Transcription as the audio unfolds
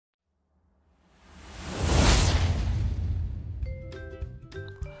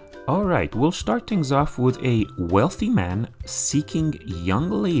All right, we'll start things off with a wealthy man seeking young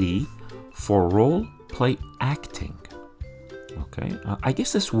lady for role play acting. Okay, I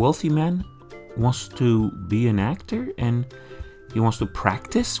guess this wealthy man wants to be an actor and he wants to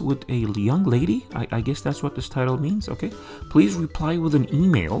practice with a young lady. I guess that's what this title means. Okay, please reply with an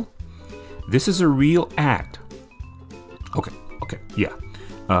email. This is a real ad. Okay, yeah.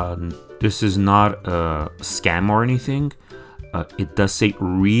 This is not a scam or anything. It does say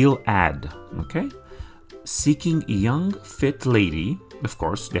real ad. Okay, seeking young fit lady. Of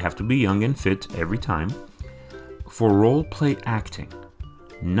course, they have to be young and fit every time. For role play acting.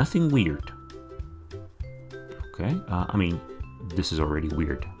 Nothing weird. Okay, I mean, this is already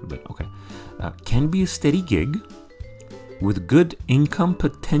weird, but okay. Can be a steady gig with good income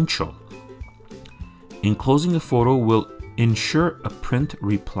potential. Enclosing a photo will ensure a print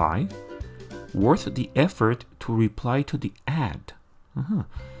reply worth the effort to reply to the ad.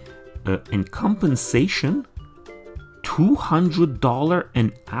 In compensation, $200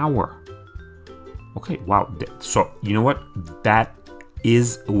 an hour. Okay, wow. So, you know what? That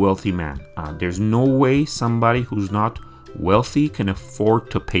is a wealthy man. There's no way somebody who's not wealthy can afford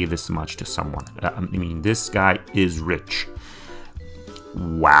to pay this much to someone. I mean, this guy is rich.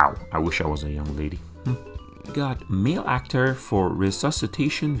 Wow. I wish I was a young lady. Got male actor for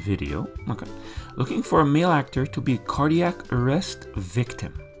resuscitation video. Okay. Looking for a male actor to be cardiac arrest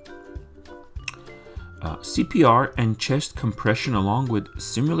victim. CPR and chest compression along with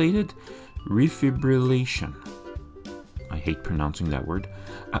simulated refibrillation. I hate pronouncing that word.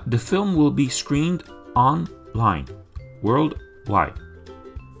 The film will be screened online, worldwide.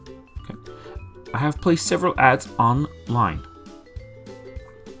 Okay. I have placed several ads online.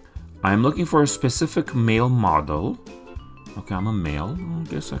 I am looking for a specific male model. Okay, I'm a male. I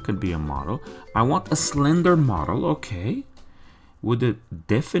guess I could be a model. I want a slender model, okay, with a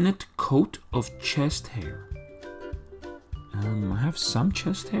definite coat of chest hair. I have some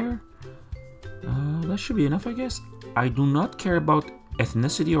chest hair. That should be enough, I guess. I do not care about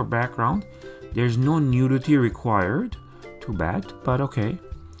ethnicity or background. There's no nudity required. Too bad, but okay.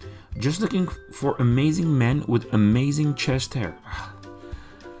 Just looking for amazing men with amazing chest hair.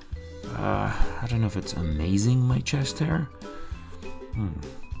 I don't know if it's amazing, my chest hair.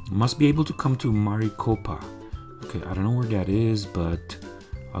 Must be able to come to Maricopa. Okay, I don't know where that is, but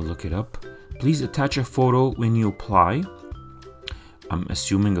I'll look it up. Please attach a photo when you apply. I'm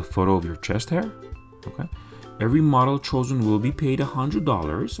assuming a photo of your chest hair. Okay. Every model chosen will be paid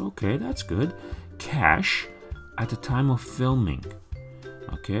 $100. Okay, that's good. Cash at the time of filming.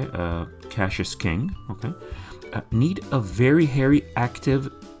 Okay, cash is king. Okay. Need a very hairy,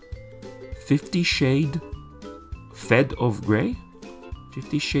 active 50 Shade Fed of Gray?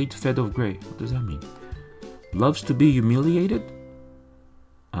 50 Shade Fed of Gray. What does that mean? Loves to be humiliated?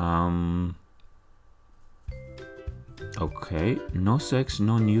 Okay. No sex,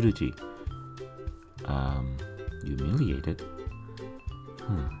 no nudity. Humiliated?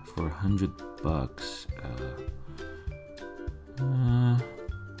 For $100.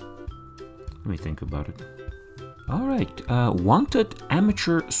 Let me think about it. All right, wanted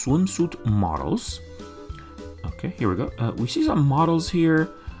amateur swimsuit models. Okay, here we go. We see some models here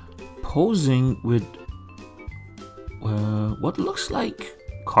posing with what looks like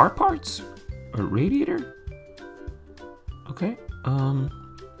car parts, a radiator. Okay,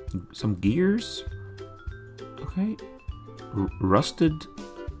 some gears. Okay, rusted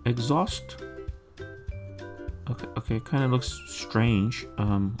exhaust. Okay, kind of looks strange.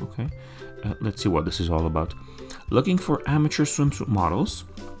 Okay, let's see what this is all about. Looking for amateur swimsuit models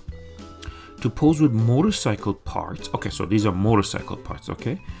to pose with motorcycle parts. Okay, so these are motorcycle parts,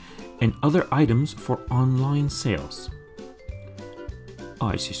 okay? And other items for online sales. Oh,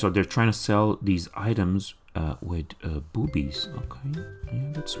 I see. So they're trying to sell these items with boobies. Okay,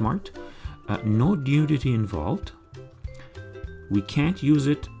 yeah, that's smart. No nudity involved. We can't use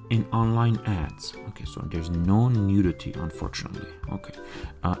it in online ads. Okay, so there's no nudity, unfortunately. Okay.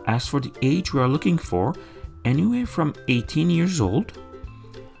 As for the age we are looking for, anywhere from 18 years old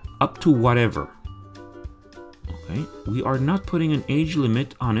up to whatever. Okay, we are not putting an age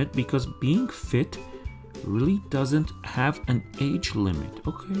limit on it because being fit really doesn't have an age limit.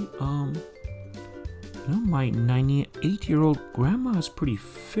 Okay, you know, my 98-year-old grandma is pretty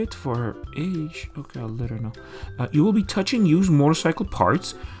fit for her age. Okay, I'll let her know. You will be touching used motorcycle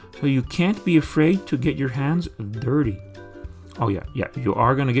parts, so you can't be afraid to get your hands dirty. Oh yeah, you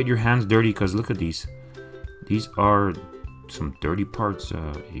are gonna get your hands dirty because look at these. These are some dirty parts.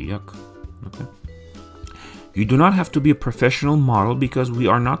 Yuck. Okay. You do not have to be a professional model because we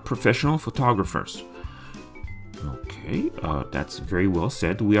are not professional photographers. Okay. Okay, that's very well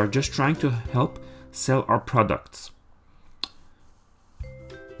said. We are just trying to help sell our products.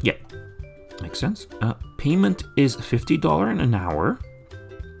 Yeah, makes sense. Payment is $50 an hour.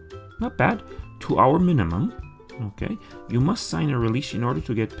 Not bad. 2-hour minimum. Okay. You must sign a release in order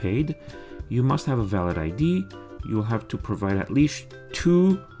to get paid. You must have a valid ID. You'll have to provide at least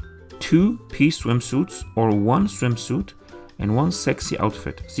two-piece swimsuits or one swimsuit and one sexy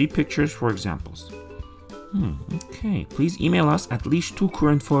outfit. See pictures for examples. Okay. Please email us at least 2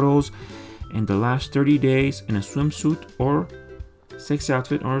 current photos in the last 30 days in a swimsuit or sexy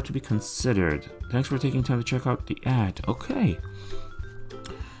outfit in order to be considered. Thanks for taking time to check out the ad. Okay.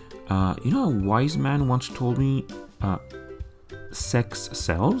 You know, a wise man once told me sex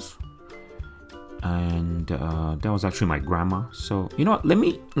sells. And that was actually my grandma. So, you know what? Let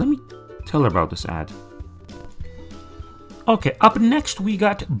me tell her about this ad. Okay, up next we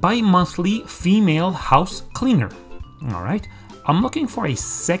got bi-monthly female house cleaner. All right. I'm looking for a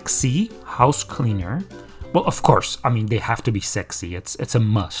sexy house cleaner. Well, of course, I mean, they have to be sexy. It's a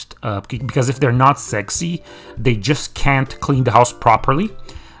must. Because if they're not sexy, they just can't clean the house properly.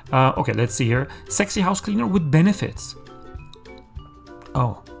 Okay, let's see here. Sexy house cleaner with benefits.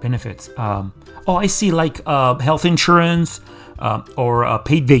 Oh, benefits. Oh, I see, like health insurance or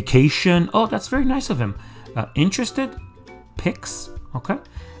paid vacation. Oh, that's very nice of him. Interested? Pics. Okay.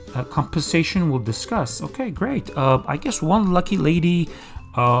 Compensation we'll discuss. Okay, great. I guess one lucky lady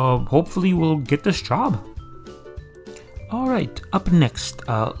hopefully will get this job. All right, up next.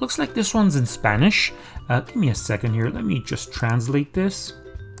 Looks like this one's in Spanish. Give me a second here. Let me just translate this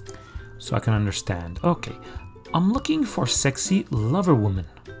so I can understand. Okay. I'm looking for sexy lover woman.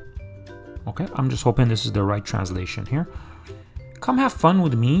 Okay, I'm just hoping this is the right translation here. Come have fun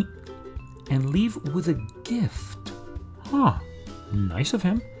with me and leave with a gift. Huh, nice of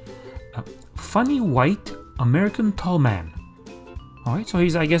him. Funny white American tall man. All right, so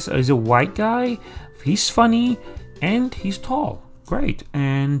he's, I guess, he's a white guy. He's funny and he's tall. Great.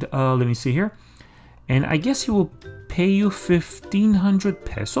 And let me see here. And I guess he will pay you 1,500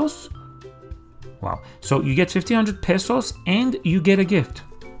 pesos. Wow. So you get 1,500 pesos and you get a gift.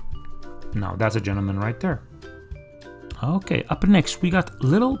 Now that's a gentleman right there. Okay, up next we got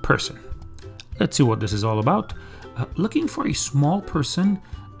little person. Let's see what this is all about. Looking for a small person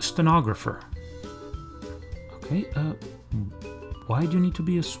stenographer. Okay, why do you need to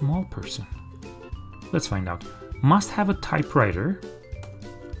be a small person? Let's find out. Must have a typewriter.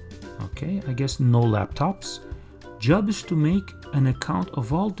 Okay, I guess no laptops. Job is to make an account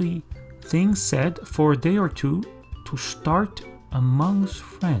of all the things said for a day or two to start amongst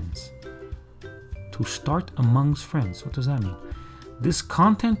friends. To start amongst friends. What does that mean? This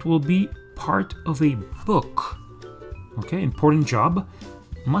content will be part of a book. Okay, important job.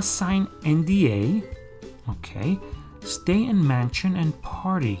 Must sign NDA. Okay. Stay in mansion and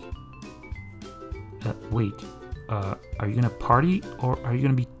party. Wait. Are you gonna party or are you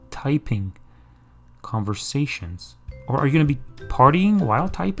gonna be typing conversations? Or are you gonna be partying while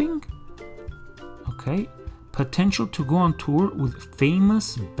typing? Okay. Potential to go on tour with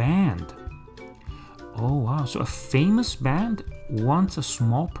famous band. Oh wow, so a famous band wants a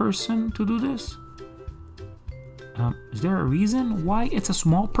small person to do this? Is there a reason why it's a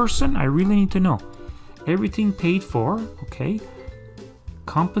small person? I really need to know. Everything paid for, okay.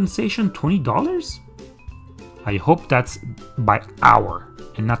 Compensation $20? I hope that's by hour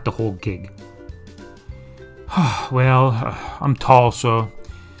and not the whole gig. Well, I'm tall, so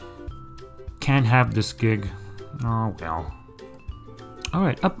can't have this gig. Oh well.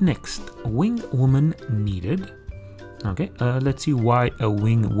 Alright, up next, wing woman needed. Okay, let's see why a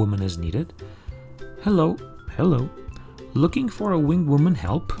wing woman is needed. Hello, hello. Looking for a wing woman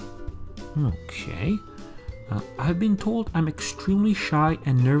help? Okay. I've been told I'm extremely shy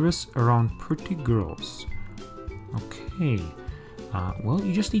and nervous around pretty girls. Okay. Well,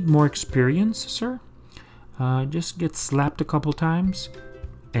 you just need more experience, sir. Just get slapped a couple times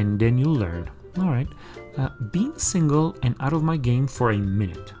and then you'll learn. Alright. Being single and out of my game for a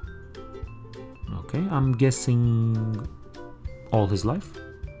minute. Okay, I'm guessing all his life.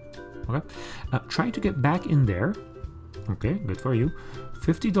 Okay. Trying to get back in there. Okay, good for you.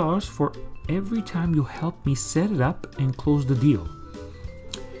 $50 for every time you help me set it up and close the deal.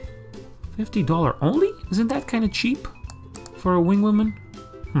 $50 only? Isn't that kind of cheap for a wing woman?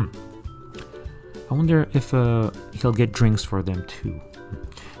 I wonder if he'll get drinks for them too.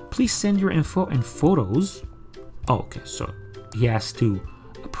 Please send your info and photos. Oh, okay, so he has to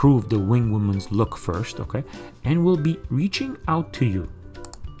approve the wing woman's look first, okay? And we'll be reaching out to you.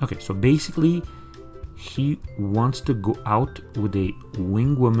 Okay, so basically he wants to go out with a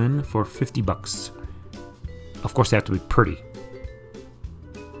wing woman for $50. Of course, they have to be pretty.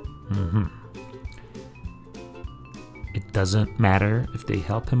 It doesn't matter if they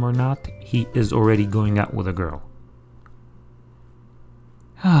help him or not. He is already going out with a girl.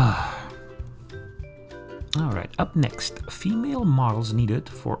 Alright, up next. Female models needed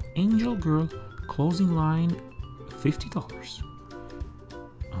for Angel Girl clothing line, $50.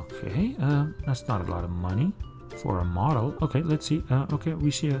 Okay, that's not a lot of money for a model. Okay, let's see. Okay,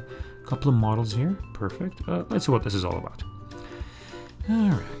 we see a couple of models here. Perfect. Let's see what this is all about.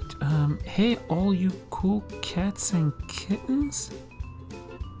 Alright, hey all you cool cats and kittens.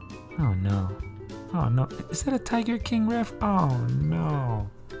 Oh no. Oh no. Is that a Tiger King ref? Oh no.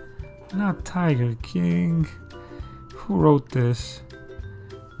 Not Tiger King. Who wrote this?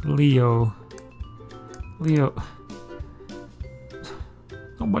 Leo.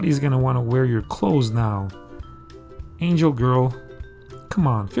 Nobody's gonna want to wear your clothes now. Angel Girl. Come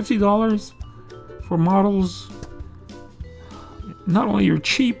on, $50 for models? Not only you're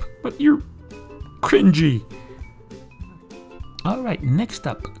cheap, but you're cringy. Alright, next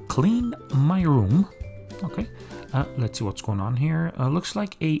up, clean my room. Okay, let's see what's going on here. Looks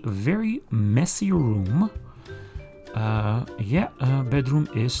like a very messy room. Bedroom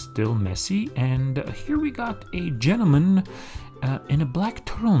is still messy. And here we got a gentleman in a black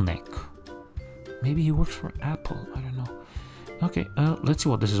turtleneck. Maybe he works for Apple, I don't know. Okay, let's see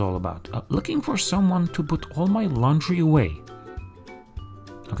what this is all about. Looking for someone to put all my laundry away.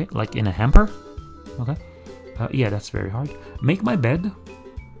 Okay, like in a hamper. Okay, yeah, that's very hard. Make my bed.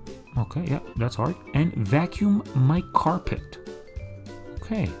 Okay, yeah, that's hard. And vacuum my carpet.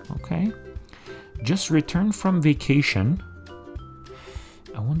 Okay. Just returned from vacation.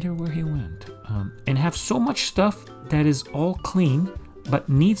 I wonder where he went. And have so much stuff that is all clean but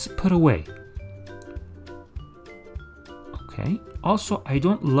needs put away. Okay. Also, I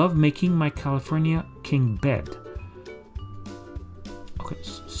don't love making my California king bed. Okay,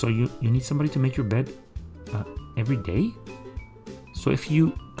 so you need somebody to make your bed every day? So if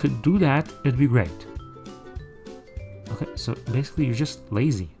you could do that, it'd be great. Okay, so basically you're just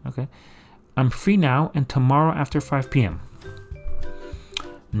lazy. Okay. I'm free now and tomorrow after 5 p.m.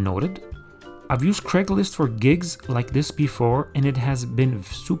 Noted. I've used Craigslist for gigs like this before and it has been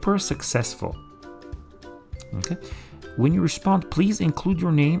super successful. Okay. When you respond, please include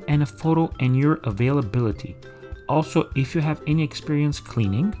your name and a photo and your availability. Also, if you have any experience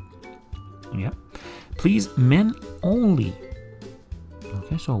cleaning, yeah, please men only.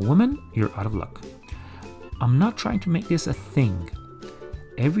 Okay, so women, you're out of luck. I'm not trying to make this a thing.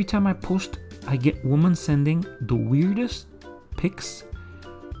 Every time I post, I get women sending the weirdest pics,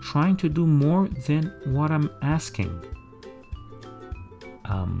 trying to do more than what I'm asking.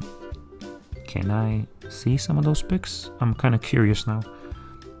 Can I see some of those pics? I'm kind of curious now.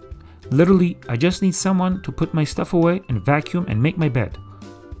 Literally, I just need someone to put my stuff away and vacuum and make my bed.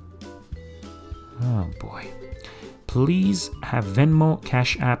 Oh boy. Please have Venmo,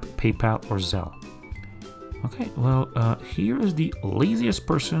 Cash App, PayPal, or Zelle. Okay, well, here is the laziest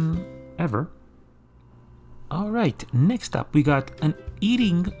person ever. Alright, next up we got an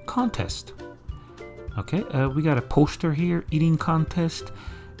eating contest. Okay, we got a poster here, eating contest.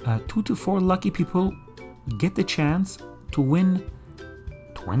 2 to 4 lucky people get the chance to win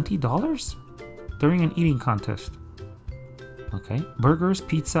 $20 during an eating contest. Okay, burgers,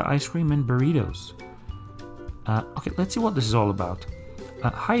 pizza, ice cream, and burritos. Okay, let's see what this is all about.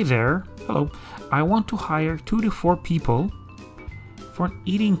 Hi there, hello. I want to hire 2 to 4 people for an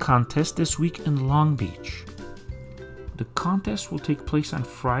eating contest this week in Long Beach. The contest will take place on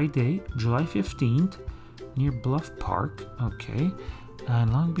Friday, July 15th, near Bluff Park. Okay,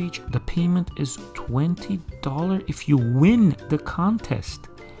 Long Beach. The payment is $20 if you win the contest.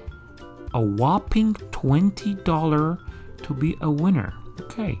 A whopping $20 to be a winner.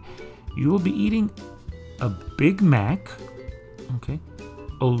 Okay, you will be eating a Big Mac. Okay,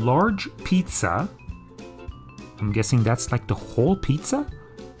 a large pizza. I'm guessing that's like the whole pizza.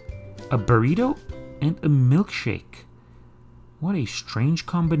 A burrito and a milkshake. What a strange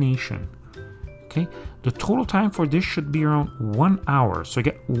combination. Okay, the total time for this should be around 1 hour. So you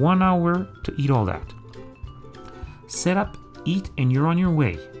get 1 hour to eat all that. Set up, eat, and you're on your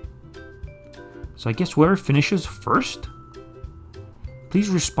way. So I guess whoever finishes first. Please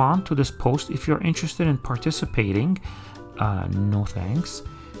respond to this post if you're interested in participating. No thanks.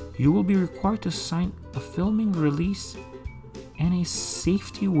 You will be required to sign a filming release and a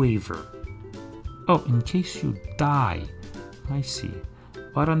safety waiver. Oh, in case you die. I see.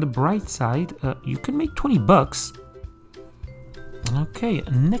 But on the bright side, you can make $20. Okay,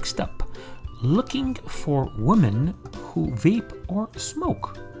 next up. Looking for women who vape or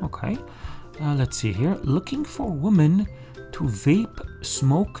smoke. Okay. Let's see here. Looking for women to vape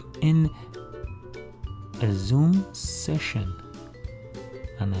smoke in a Zoom session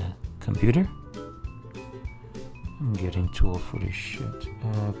on a computer. I'm getting too old for this shit.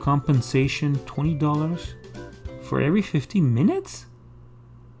 Compensation $20 for every 50 minutes?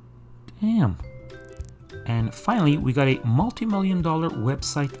 Damn. And finally, we got a multi-million-dollar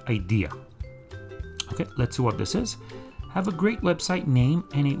website idea. Okay, let's see what this is. Have a great website name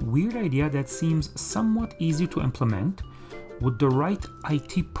and a weird idea that seems somewhat easy to implement with the right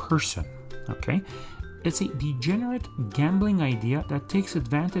IT person. Okay, it's a degenerate gambling idea that takes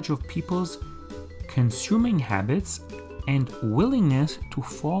advantage of people's consuming habits and willingness to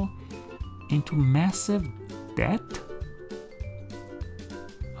fall into massive debt.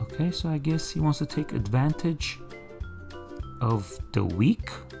 Okay, so I guess he wants to take advantage of the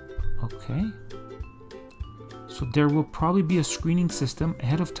weak. Okay. So there will probably be a screening system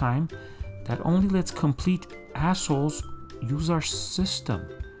ahead of time that only lets complete assholes use our system.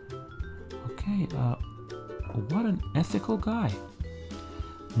 Okay, what an ethical guy.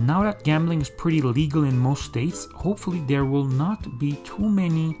 Now that gambling is pretty legal in most states, hopefully there will not be too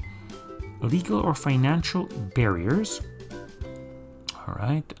many legal or financial barriers. All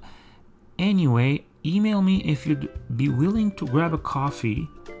right. Anyway, email me if you'd be willing to grab a coffee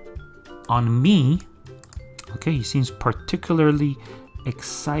on me. Okay, he seems particularly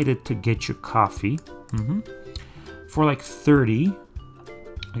excited to get your coffee. For like 30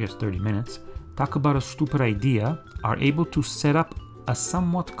 minutes. Talk about a stupid idea. Are able to set up a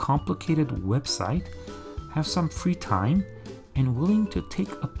somewhat complicated website. Have some free time. And willing to take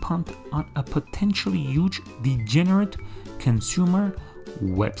a punt on a potentially huge degenerate consumer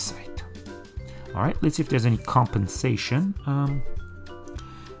website. All right, let's see if there's any compensation.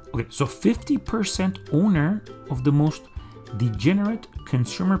 Okay, so 50% owner of the most degenerate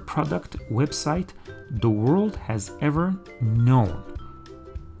consumer product website the world has ever known.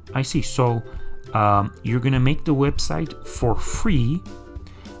 I see. So you're going to make the website for free,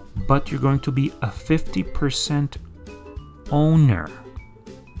 but you're going to be a 50% owner.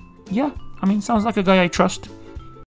 Yeah, I mean, sounds like a guy I trust.